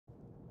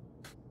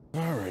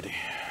Alrighty.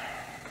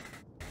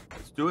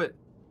 Let's do it.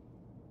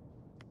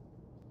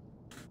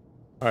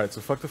 Alright,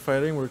 so fuck the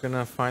fighting. We're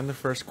gonna find the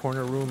first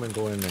corner room and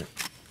go in it.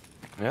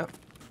 Yep.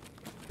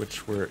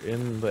 Which we're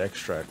in the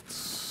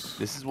extracts.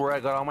 This is where I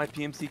got all my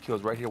PMC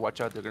kills. Right here. Watch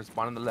out. They're gonna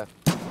spawn on the left.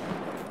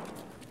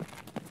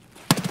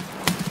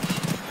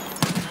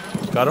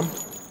 Got him?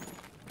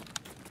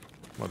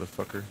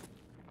 Motherfucker.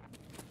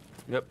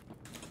 Yep.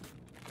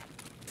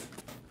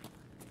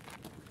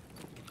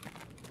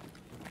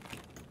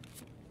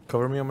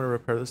 Cover me, I'm gonna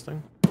repair this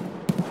thing. Go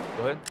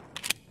ahead.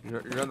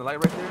 You're on the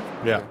light right there?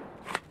 Yeah. Okay.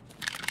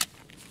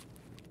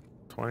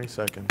 20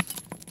 seconds.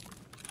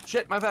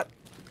 Shit, my bad.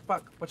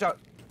 Fuck, watch out.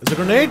 Is it a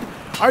grenade?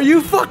 Are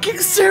you fucking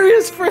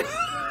serious, friend?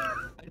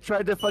 I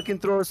tried to fucking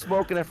throw a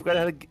smoke and I forgot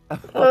how to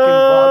fucking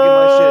bog in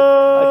my shit.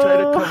 I tried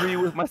to cover you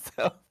with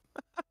myself.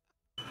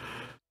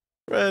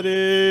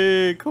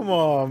 Ready? Come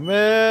on,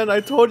 man. I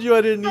told you I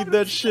didn't need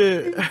that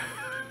shit.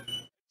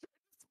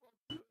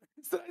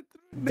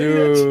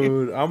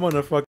 Dude, I'm gonna fuck.